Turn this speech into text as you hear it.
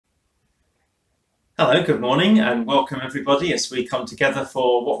Hello, good morning and welcome everybody as we come together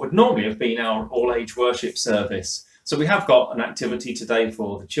for what would normally have been our all-age worship service. So we have got an activity today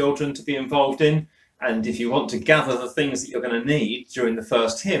for the children to be involved in, and if you want to gather the things that you're going to need during the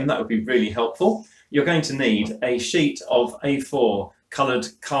first hymn, that would be really helpful. You're going to need a sheet of A4 coloured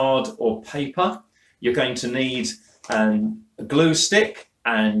card or paper. You're going to need a glue stick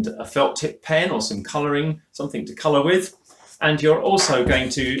and a felt tip pen or some colouring, something to colour with. And you're also going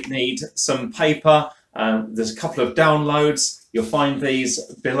to need some paper. There's a couple of downloads. You'll find these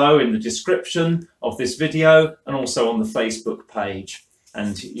below in the description of this video and also on the Facebook page.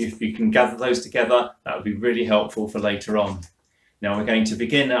 And if you can gather those together, that would be really helpful for later on. Now we're going to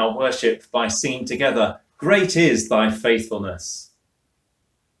begin our worship by singing together, "Great is thy faithfulness."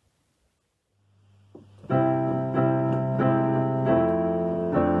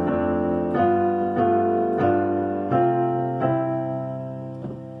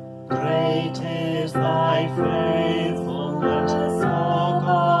 Great is thy faithfulness, O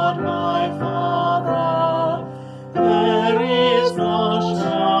God my Father. There is no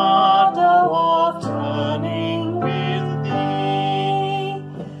shadow of turning with thee.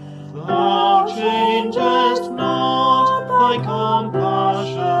 Thou changest not, thy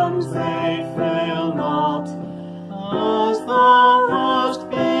compassions they fail not. As thou hast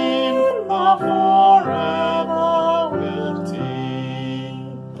been, thou forever wilt be.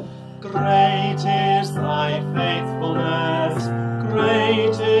 Great is thy faithfulness,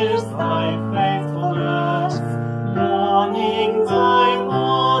 great is thy faithfulness. Morning by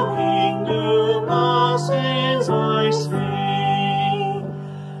morning new mercies I see.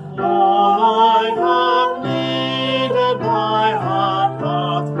 All I have needed thy hand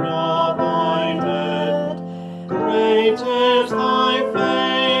hath provided. Great is thy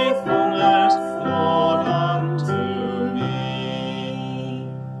faithfulness, Lord, unto me.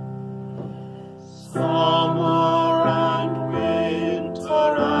 Summer and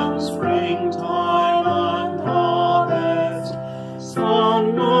winter and springtime and harvest, sun,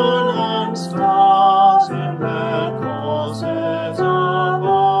 moon, and stars in their courses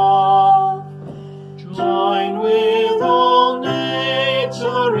above, join with all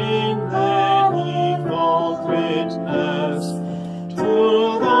nature in their equal witness to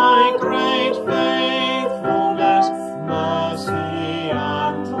thy great faithfulness, mercy,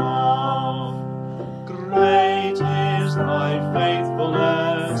 and love. Great is thy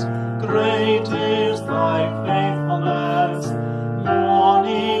faithfulness, great is thy faithfulness.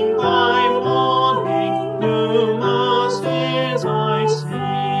 Morning by morning new mercies I see.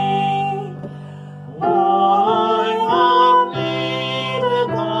 All I have needed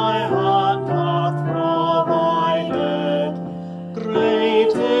thy hand hath provided.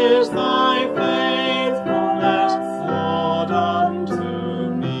 Great is thy faithfulness, Lord, unto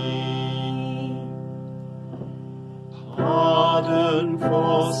me. Pardon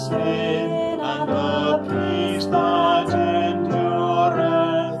for sin and a peace that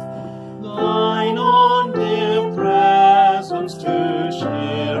endureth, thine own dear presence to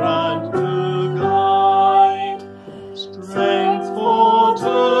cheer and to guide, strength for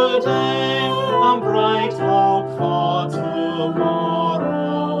today and bright hope for tomorrow,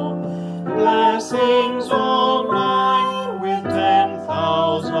 blessings all mine with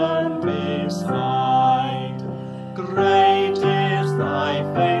 10,000 beside. Great is thy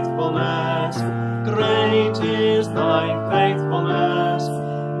faithfulness, great is thy faithfulness.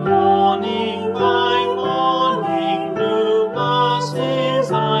 Morning by morning new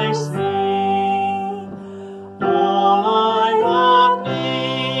mercies I see. All I have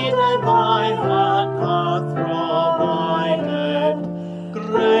needed thy hand hath provided.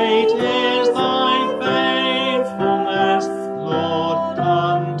 Great is thy faithfulness, Lord,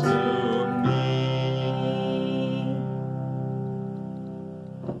 unto me.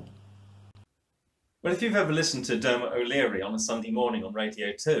 Well, if you've ever listened to Dermot O'Leary on a Sunday morning on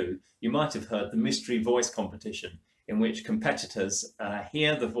Radio 2, you might have heard the mystery voice competition, in which competitors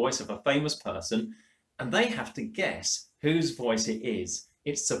hear the voice of a famous person and they have to guess whose voice it is.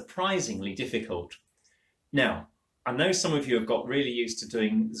 It's surprisingly difficult. Now, I know some of you have got really used to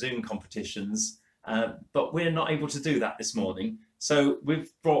doing Zoom competitions, but we're not able to do that this morning. So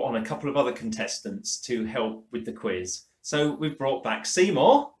we've brought on a couple of other contestants to help with the quiz. So we've brought back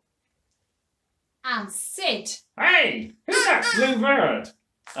Seymour. And Sid. Hey, who's that blue bird?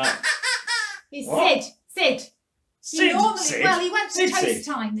 It's what? Sid. Sid. Well, he went to Sid. Toast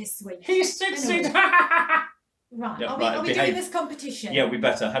Time this week. He's Sid. Anyway. Right, Yeah, are we doing this competition? Yeah, we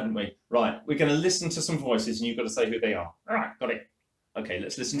better, hadn't we? Right, we're going to listen to some voices and you've got to say who they are. All right, got it. Okay,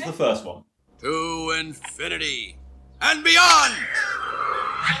 let's listen to the first one. To infinity and beyond!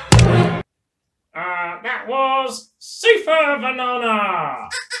 was Super Banana.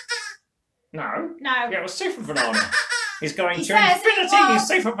 No. No. Yeah, it was Super Banana. He's going He to says it infinity, was-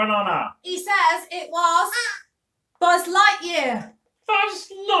 Super Banana. He says it was Buzz Lightyear.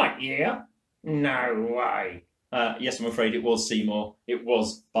 Buzz Lightyear? No way. Yes, I'm afraid it was Seymour. It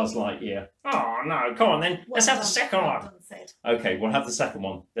was Buzz Lightyear. Oh, no. Come on, then. Let's have the second one. Well done, Sid. Okay, we'll have the second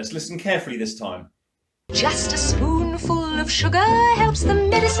one. Let's listen carefully this time. Just a spoonful of sugar helps the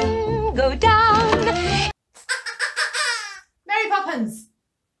medicine go down. Mary Poppins.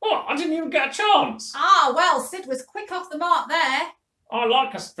 What? I didn't even get a chance. Ah, well, Sid was quick off the mark there. I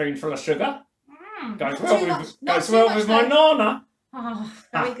like a spoonful of sugar. Goes Not well too with, much- not goes too well much with my though. nana. Oh,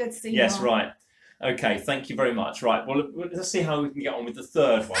 very good, Seymour. Yes, right. Okay, thank you very much. Right, well, let's see how we can get on with the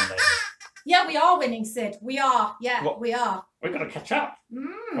third one then. Yeah, we are winning, Sid. We are. Yeah, What? we are. We've got to catch up.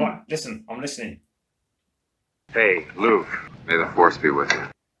 Right, listen, I'm listening. Hey, Luke, may the force be with you.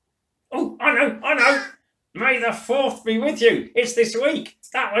 Oh, I know. May the 4th be with you. It's this week.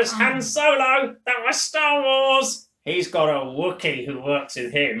 That was Han Solo. That was Star Wars. He's got a Wookiee who works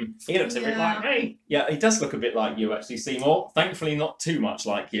with him. He looks a bit like me. Yeah, he does look a bit like you, actually, Seymour. Thankfully, not too much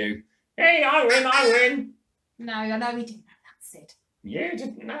like you. Hey, I win. No, I know we didn't know that, Sid. You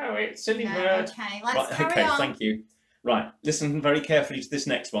didn't know it, silly No, bird. okay, let's Right, carry okay, on. thank you. Right, listen very carefully to this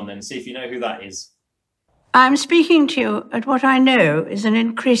next one then. See if you know who that is. I'm speaking to you at what I know is an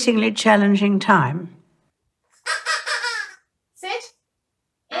increasingly challenging time. Sid,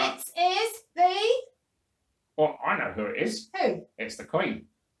 it is the... Well, I know who it is. Who? It's the Queen.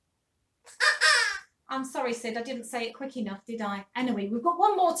 I'm sorry, Sid, I didn't say it quick enough, did I? Anyway, we've got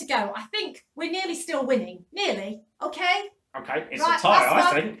one more to go. I think we're nearly still winning. Nearly, okay? Okay, it's Right, a tie, last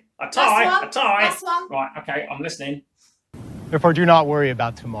I one. think. A Last tie, one. a tie. Last one. Right, okay, I'm listening. Therefore, do not worry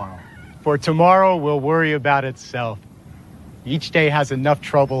about tomorrow, for tomorrow will worry about itself. Each day has enough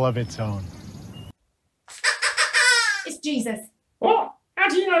trouble of its own. It's Jesus. What? How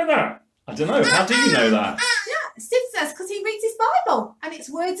do you know that? I don't know. How do you know that? Yeah, Sid says because he reads his Bible and it's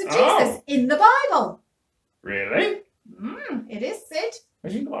words of Oh. Jesus in the Bible. Really? It is, Sid.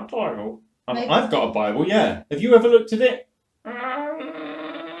 Have you got a Bible? Maybe. I've got a Bible, yeah. Have you ever looked at it?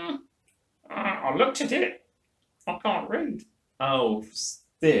 I looked at it. I can't read. Oh,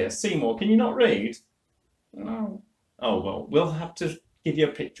 dear. Seymour, can you not read? No. Oh, well, we'll have to give you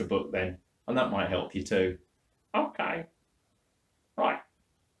a picture book then, and that might help you too. Okay. Right.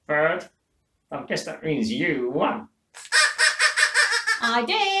 Bird, I guess that means you won. I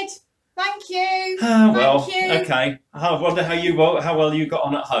did. Thank you. Ah, well, Thank you. okay. I wonder how well you got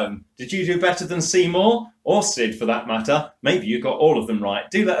on at home. Did you do better than Seymour? Or Sid, for that matter? Maybe you got all of them right.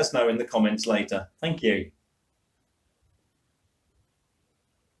 Do let us know in the comments later. Thank you.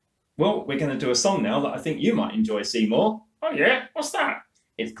 Well, we're going to do a song now that I think you might enjoy, Seymour. Oh, yeah? What's that?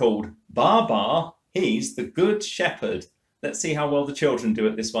 It's called Baa Baa, He's the Good Shepherd. Let's see how well the children do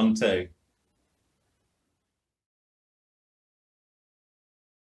at this one too.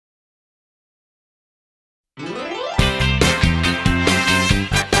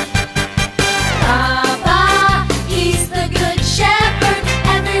 Baa Baa, he's the good shepherd.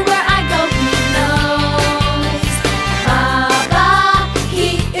 Everywhere I go, he knows. Baa Baa, he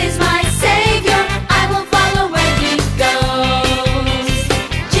is my savior. I will follow where he goes.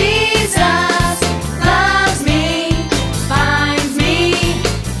 Jesus loves me, finds me,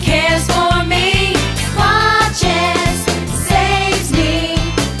 cares for me, watches, saves me,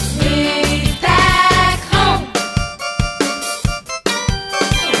 leads back home.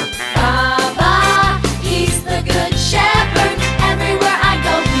 Baa Baa,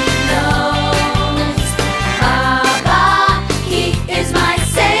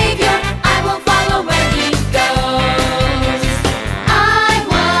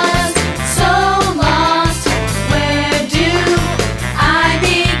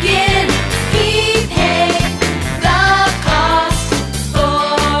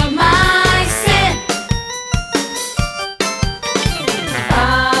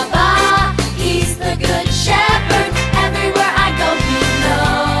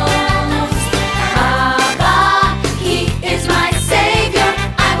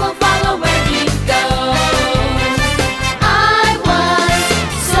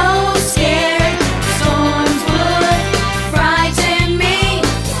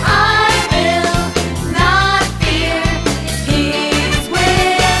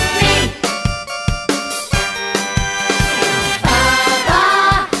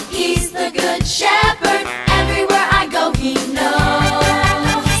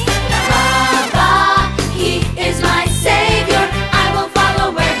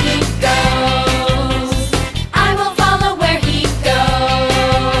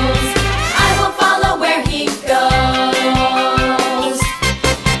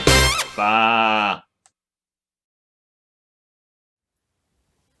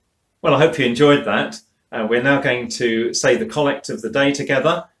 Well, I hope you enjoyed that. We're now going to say the collect of the day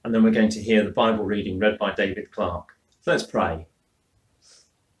together, and then we're going to hear the Bible reading read by David Clark. So let's pray.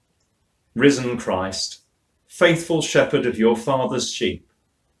 Risen Christ, faithful shepherd of your Father's sheep,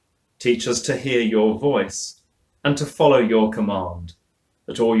 teach us to hear your voice and to follow your command,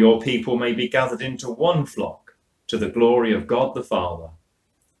 that all your people may be gathered into one flock to the glory of God the Father.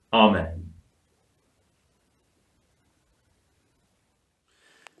 Amen.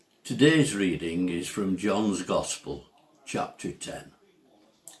 Today's reading is from John's Gospel, chapter 10.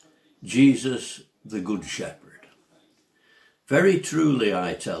 Jesus, the Good Shepherd. Very truly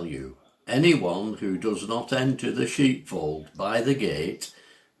I tell you, anyone who does not enter the sheepfold by the gate,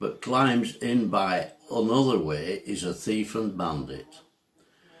 but climbs in by another way, is a thief and bandit.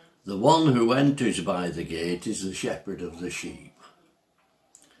 The one who enters by the gate is the shepherd of the sheep.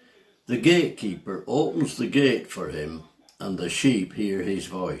 The gatekeeper opens the gate for him, and the sheep hear his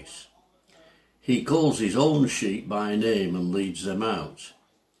voice. He calls his own sheep by name and leads them out.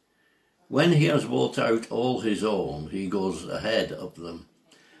 When he has brought out all his own, he goes ahead of them,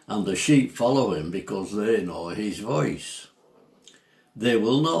 and the sheep follow him because they know his voice. They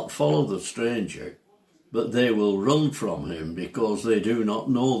will not follow the stranger, but they will run from him because they do not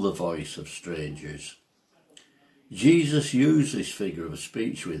know the voice of strangers. Jesus used this figure of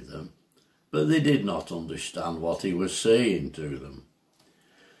speech with them, but they did not understand what he was saying to them.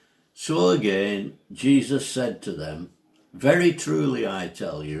 So again, Jesus said to them, very truly I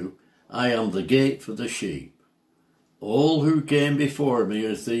tell you, I am the gate for the sheep. All who came before me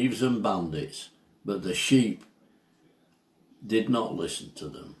are thieves and bandits, but the sheep did not listen to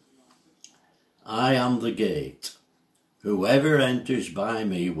them. I am the gate. Whoever enters by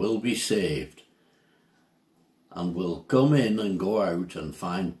me will be saved, and will come in and go out and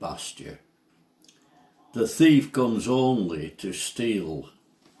find pasture. The thief comes only to steal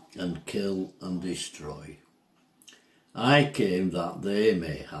and kill and destroy. I came that they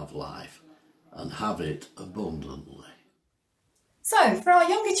may have life and have it abundantly. So for our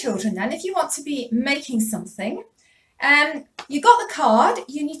younger children then, if you want to be making something, you got the card,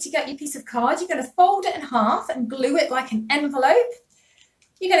 you need to get your piece of card, you're going to fold it in half and glue it like an envelope.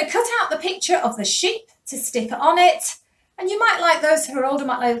 You're going to cut out the picture of the sheep to stick it on it, and you might, like those who are older,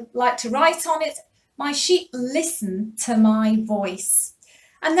 might like to write on it, my sheep listen to my voice.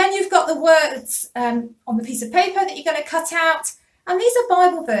 And then you've got the words on the piece of paper that you're going to cut out, and these are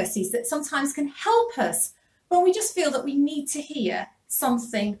Bible verses that sometimes can help us when we just feel that we need to hear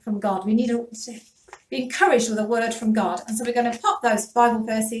something from God. We need to be encouraged with a word from God. And so we're going to pop those Bible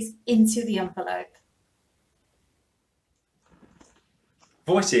verses into the envelope.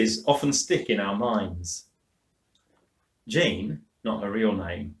 Voices often stick in our minds. Jean, not her real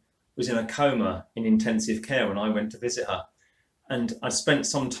name, was in a coma in intensive care when I went to visit her. And I spent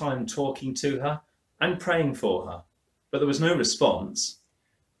some time talking to her and praying for her, but there was no response.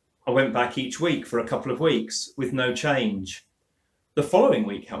 I went back each week for a couple of weeks with no change. The following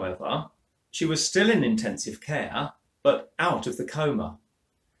week, however, she was still in intensive care, but out of the coma.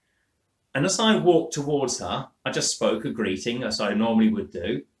 And as I walked towards her, I just spoke a greeting as I normally would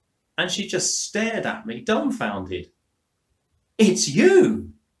do, and she just stared at me, dumbfounded. "It's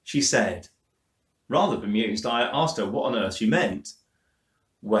you," she said. Rather bemused, I asked her what on earth she meant.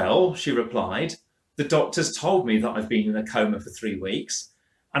 "Well," she replied, "the doctors told me that I've been in a coma for 3 weeks,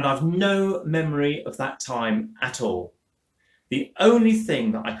 and I've no memory of that time at all. The only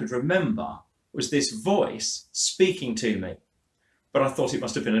thing that I could remember was this voice speaking to me, but I thought it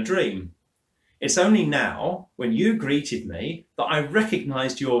must have been a dream. It's only now, when you greeted me, that I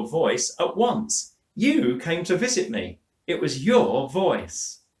recognised your voice at once. You came to visit me. It was your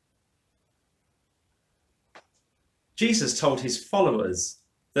voice." Jesus told his followers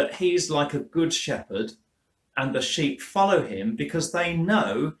that he's like a good shepherd and the sheep follow him because they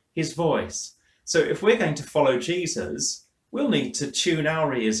know his voice. So if we're going to follow Jesus, we'll need to tune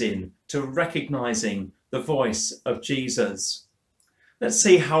our ears in to recognising the voice of Jesus. Let's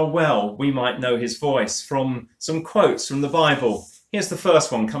see how well we might know his voice from some quotes from the Bible. Here's the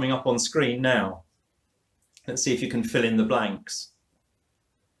first one coming up on screen now. Let's see if you can fill in the blanks.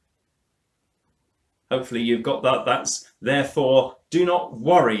 Hopefully you've got that. That's therefore, do not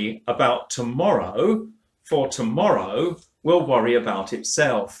worry about tomorrow, for tomorrow will worry about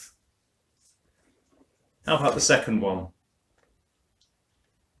itself. How about the second one?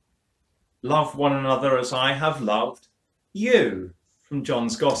 Love one another as I have loved you, from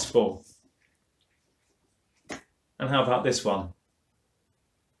John's Gospel. And how about this one?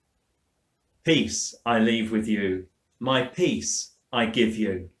 Peace I leave with you, my peace I give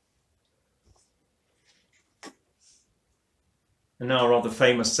you. And now a rather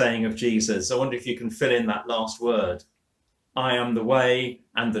famous saying of Jesus. I wonder if you can fill in that last word. I am the way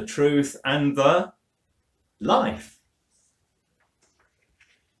and the truth and the life.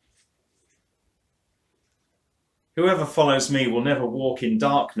 Whoever follows me will never walk in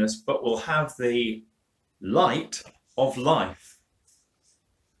darkness, but will have the light of life.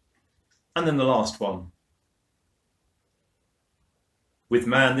 And then the last one. With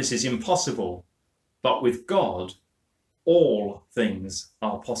man this is impossible, but with God all things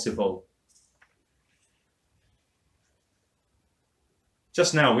are possible.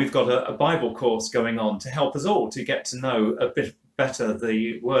 Just now we've got a Bible course going on to help us all to get to know a bit better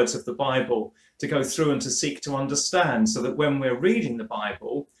the words of the Bible, to go through and to seek to understand, so that when we're reading the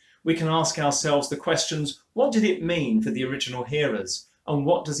Bible we can ask ourselves the questions, what did it mean for the original hearers, and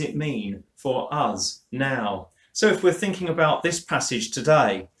what does it mean for us now? So if we're thinking about this passage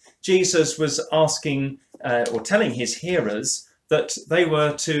today, Jesus was asking or telling his hearers that they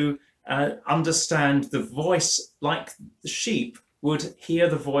were to understand the voice like the sheep would hear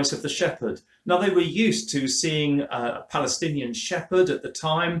the voice of the shepherd. Now they were used to seeing a Palestinian shepherd at the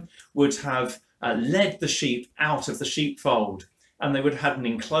time would have led the sheep out of the sheepfold, and they would have had an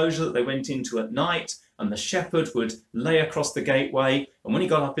enclosure that they went into at night, and the shepherd would lay across the gateway, and when he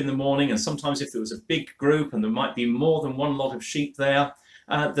got up in the morning, and sometimes if there was a big group and there might be more than one lot of sheep there,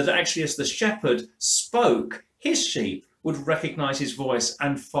 that actually as the shepherd spoke, his sheep would recognize his voice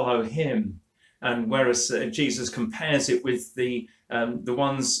and follow him. And whereas Jesus compares it with the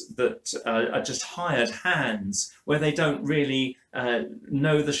ones that are just hired hands, where they don't really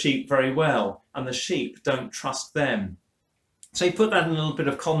know the sheep very well, and the sheep don't trust them. So he put that in a little bit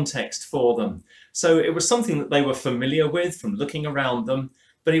of context for them. So it was something that they were familiar with from looking around them,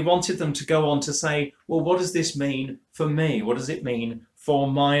 but he wanted them to go on to say, well, what does this mean for me? What does it mean for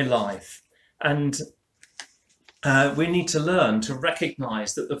my life? And we need to learn to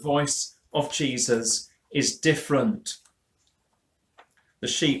recognize that the voice of Jesus is different. The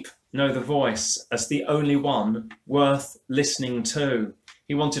sheep know the voice as the only one worth listening to.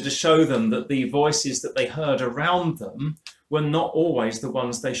 He wanted to show them that the voices that they heard around them were not always the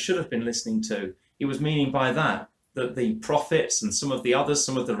ones they should have been listening to. He was meaning by that the prophets and some of the others,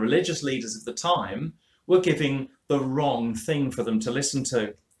 some of the religious leaders of the time, were giving the wrong thing for them to listen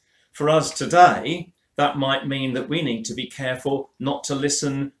to. For us today, that might mean that we need to be careful not to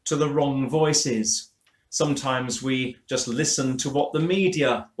listen to the wrong voices. Sometimes we just listen to what the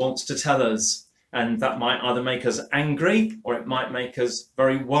media wants to tell us, and that might either make us angry or it might make us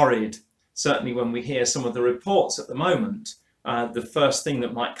very worried. Certainly when we hear some of the reports at the moment, the first thing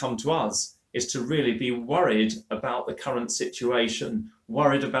that might come to us is to really be worried about the current situation,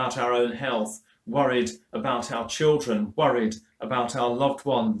 worried about our own health, worried about our children, worried about our loved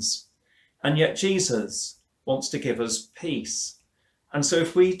ones. And yet Jesus wants to give us peace. And so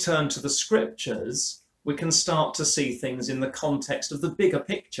if we turn to the scriptures, we can start to see things in the context of the bigger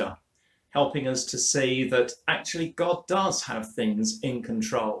picture, helping us to see that actually God does have things in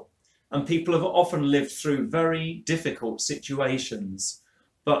control. And people have often lived through very difficult situations,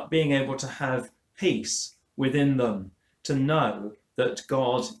 but being able to have peace within them, to know that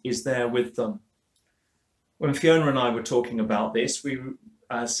God is there with them. When Fiona and I were talking about this, we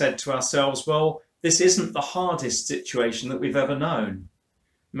said to ourselves, well, this isn't the hardest situation that we've ever known.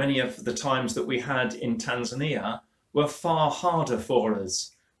 Many of the times that we had in Tanzania were far harder for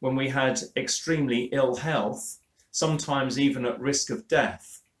us, when we had extremely ill health, sometimes even at risk of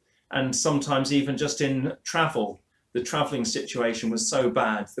death, and sometimes even just in travel. The travelling situation was so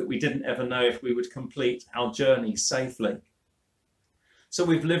bad that we didn't ever know if we would complete our journey safely. So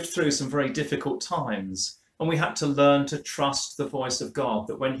we've lived through some very difficult times, and we had to learn to trust the voice of God,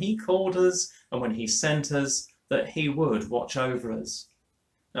 that when he called us and when he sent us, that he would watch over us.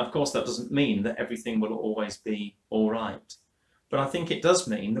 Now, of course, that doesn't mean that everything will always be all right. But I think it does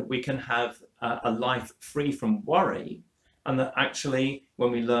mean that we can have a life free from worry, and that actually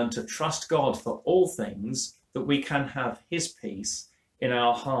when we learn to trust God for all things, that we can have his peace in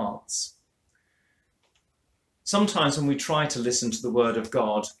our hearts. Sometimes when we try to listen to the word of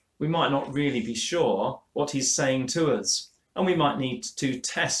God, we might not really be sure what he's saying to us, and we might need to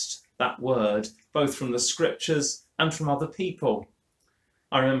test that word both from the scriptures and from other people.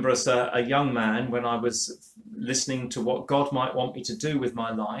 I remember as a young man, when I was listening to what God might want me to do with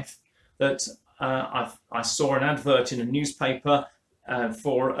my life, that I saw an advert in a newspaper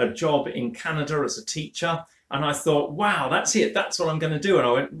for a job in Canada as a teacher, and I thought, wow, that's it, that's what I'm going to do. And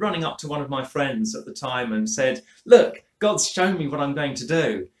I went running up to one of my friends at the time and said, look, God's shown me what I'm going to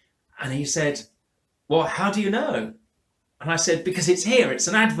do. And he said, well, how do you know? And I said, because it's here, it's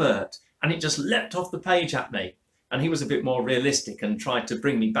an advert. And it just leapt off the page at me. and he was a bit more realistic and tried to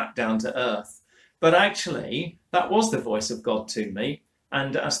bring me back down to earth. But actually, that was the voice of God to me.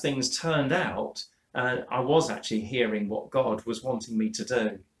 And as things turned out, I was actually hearing what God was wanting me to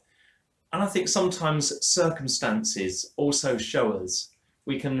do. And I think sometimes circumstances also show us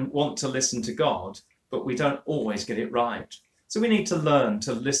we can want to listen to God, but we don't always get it right. So we need to learn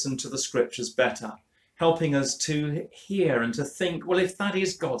to listen to the scriptures better, helping us to hear and to think, well, if that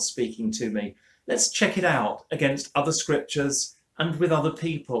is God speaking to me, let's check it out against other scriptures and with other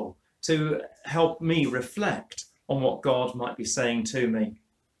people to help me reflect on what God might be saying to me.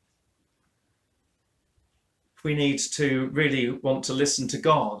 If we need to really want to listen to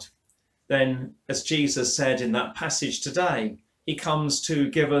God, then as Jesus said in that passage today, he comes to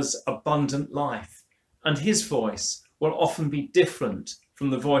give us abundant life, and his voice will often be different from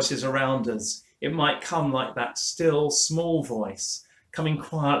the voices around us. It might come like that still small voice, coming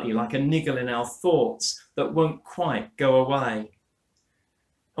quietly like a niggle in our thoughts that won't quite go away.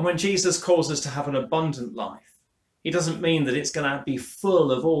 And when Jesus calls us to have an abundant life, he doesn't mean that it's going to be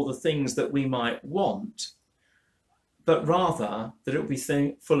full of all the things that we might want, but rather that it will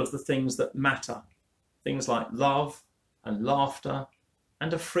be full of the things that matter. Things like love and laughter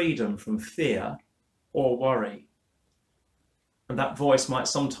and a freedom from fear or worry. And that voice might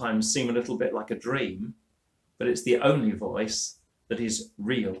sometimes seem a little bit like a dream, but it's the only voice that is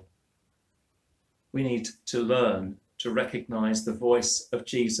real. We need to learn to recognize the voice of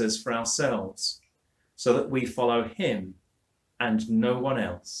Jesus for ourselves so that we follow him and no one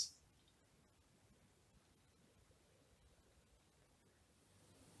else.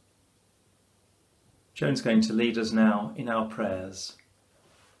 Joan's going to lead us now in our prayers.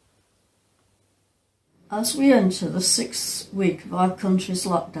 As we enter the 6th week of our country's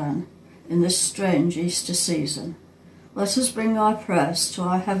lockdown in this strange Easter season, let us bring our prayers to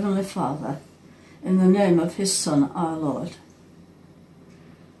our Heavenly Father in the name of his Son, our Lord.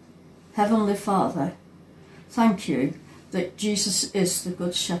 Heavenly Father, thank you that Jesus is the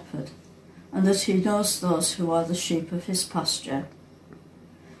Good Shepherd and that he knows those who are the sheep of his pasture.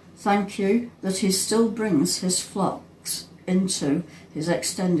 Thank you that he still brings his flocks into his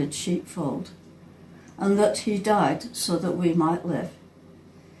extended sheepfold, and that he died so that we might live.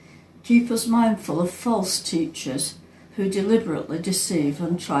 Keep us mindful of false teachers who deliberately deceive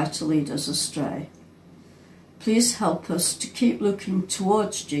and try to lead us astray. Please help us to keep looking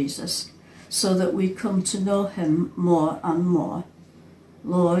towards Jesus so that we come to know him more and more.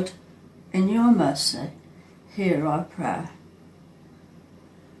 Lord, in your mercy, hear our prayer.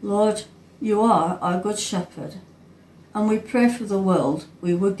 Lord, you are our Good Shepherd, and we pray for the world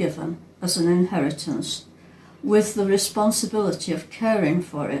we were given as an inheritance, with the responsibility of caring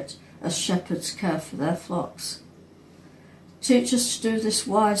for it as shepherds care for their flocks. Teach us to do this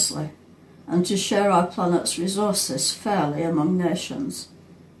wisely and to share our planet's resources fairly among nations.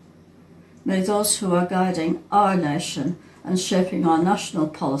 May those who are guiding our nation and shaping our national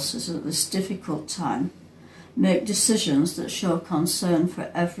policies at this difficult time make decisions that show concern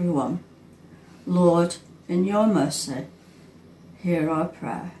for everyone. Lord, in your mercy, hear our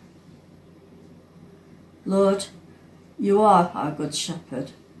prayer. Lord, you are our Good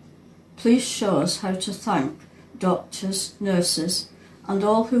Shepherd. Please show us how to thank doctors, nurses, and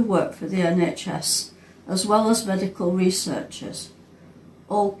all who work for the NHS, as well as medical researchers,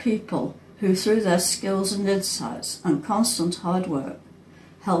 all people who, through their skills and insights and constant hard work,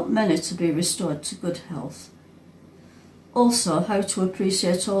 help many to be restored to good health. Also, how to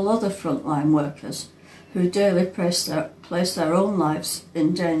appreciate all other frontline workers who daily place their own lives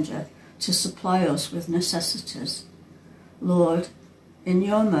in danger to supply us with necessities. Lord, in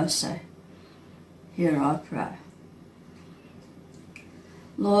your mercy, hear our prayer.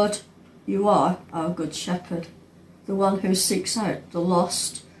 Lord, you are our Good Shepherd, the one who seeks out the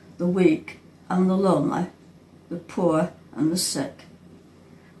lost, the weak and the lonely, the poor and the sick.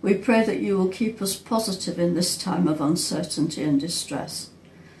 We pray that you will keep us positive in this time of uncertainty and distress,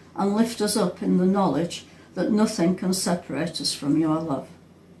 and lift us up in the knowledge that nothing can separate us from your love.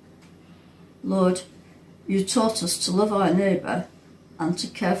 Lord, you taught us to love our neighbour and to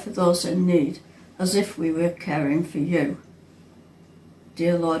care for those in need as if we were caring for you.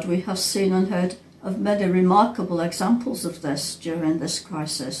 Dear Lord, we have seen and heard of many remarkable examples of this during this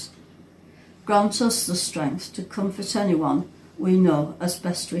crisis. Grant us the strength to comfort anyone we know as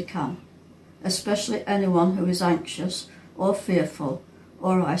best we can, especially anyone who is anxious or fearful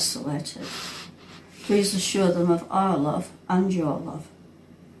or isolated. Please assure them of our love and your love.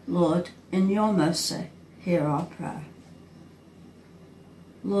 Lord, in your mercy, hear our prayer.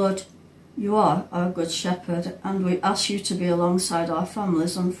 Lord, you are our Good Shepherd, and we ask you to be alongside our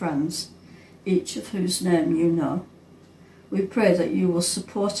families and friends each of whose name you know. We pray that you will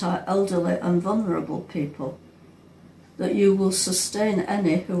support our elderly and vulnerable people, that you will sustain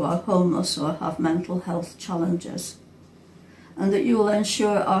any who are homeless or have mental health challenges, and that you will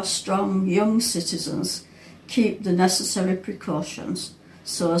ensure our strong young citizens keep the necessary precautions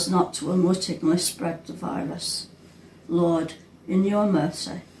so as not to unwittingly spread the virus. Lord, in your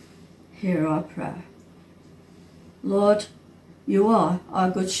mercy, hear our prayer. Lord, you are our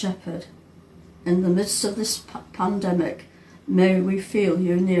good shepherd. In the midst of this pandemic, may we feel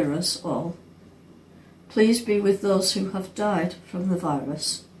you near us all. Please be with those who have died from the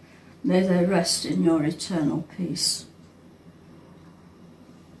virus. May they rest in your eternal peace.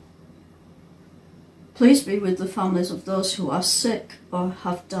 Please be with the families of those who are sick or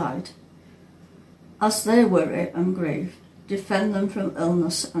have died. As they worry and grieve, defend them from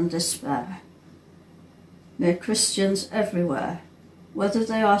illness and despair. May Christians everywhere, whether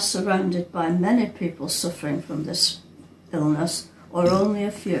they are surrounded by many people suffering from this illness or only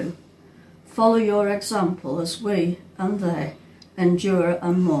a few, follow your example as we and they endure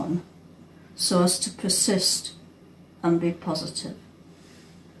and mourn, so as to persist and be positive.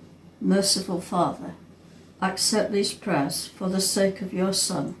 Merciful Father, accept these prayers for the sake of your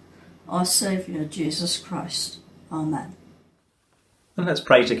Son, our Saviour, Jesus Christ. Amen. And let's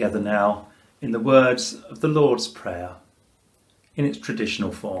pray together now in the words of the Lord's Prayer, in its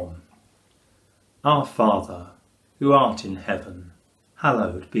traditional form. Our Father, who art in heaven,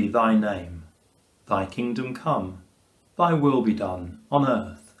 hallowed be thy name. Thy kingdom come, thy will be done on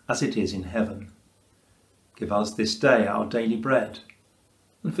earth as it is in heaven. Give us this day our daily bread,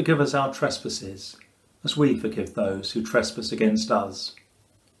 and forgive us our trespasses, as we forgive those who trespass against us.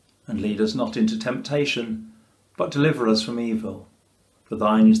 And lead us not into temptation, but deliver us from evil. For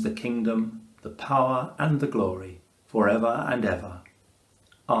thine is the kingdom, the power and the glory, for ever and ever.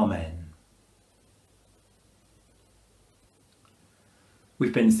 Amen.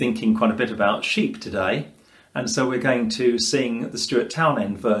 We've been thinking quite a bit about sheep today, and so we're going to sing the Stuart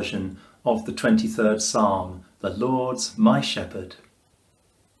Townend version of the 23rd Psalm, The Lord's my Shepherd.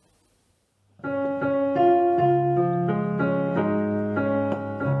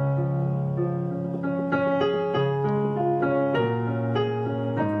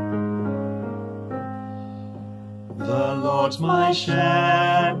 The Lord's my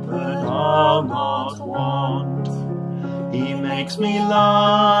shepherd, I'll not want. He makes me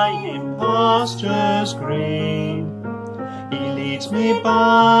lie in pastures green. He leads me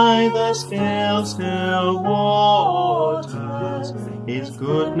by the still waters. His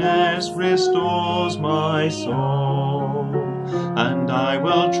goodness restores my soul. And I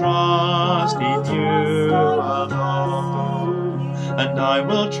will trust in you alone. And I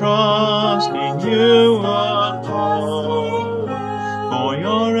will trust in you alone. For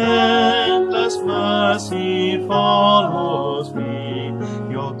your endless mercy follows me.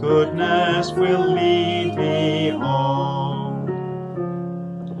 Your goodness will lead me home.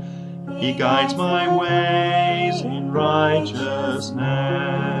 He guides my ways in righteousness,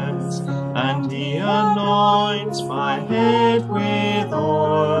 and he anoints my head with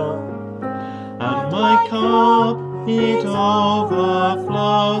oil. And my cup, it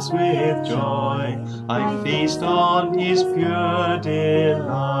overflows with joy. I feast on his pure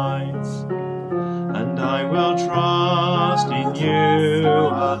delights. And I will trust in you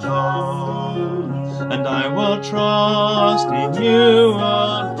alone. And I will trust in you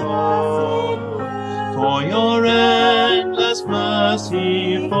alone. For your endless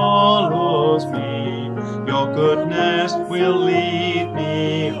mercy follows me. Your goodness will lead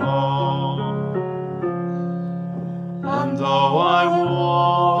me home. And though I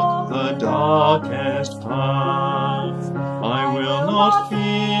walk the darkest path, I will not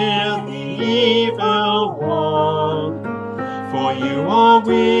fear the evil one. For you are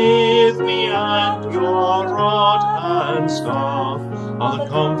with me, and your rod and staff are the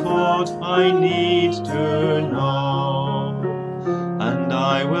comfort I need to know. And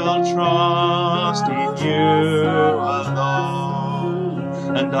I will trust in you alone.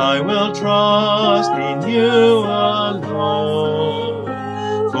 And I will trust in you alone.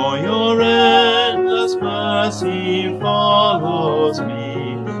 For your endless mercy follows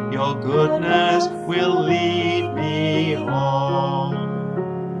me. Your goodness will lead me home.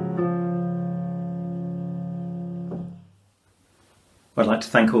 I'd like to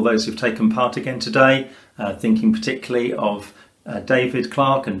thank all those who've taken part again today, thinking particularly of David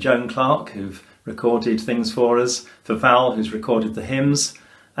Clark and Joan Clark, who've recorded things for us, for Val, who's recorded the hymns,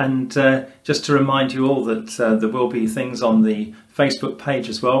 and just to remind you all that there will be things on the Facebook page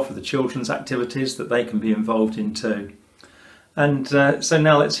as well for the children's activities that they can be involved in too. And so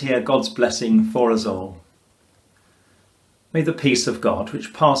now let's hear God's blessing for us all. May the peace of God,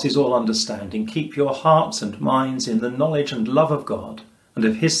 which passes all understanding, keep your hearts and minds in the knowledge and love of God and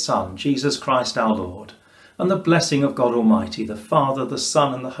of his Son, Jesus Christ our Lord. And the blessing of God Almighty, the Father, the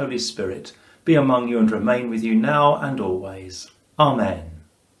Son and the Holy Spirit be among you and remain with you now and always. Amen.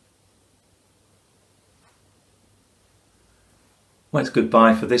 Well, it's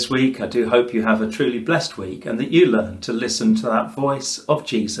goodbye for this week. I do hope you have a truly blessed week and that you learn to listen to that voice of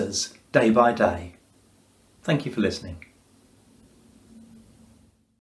Jesus day by day. Thank you for listening.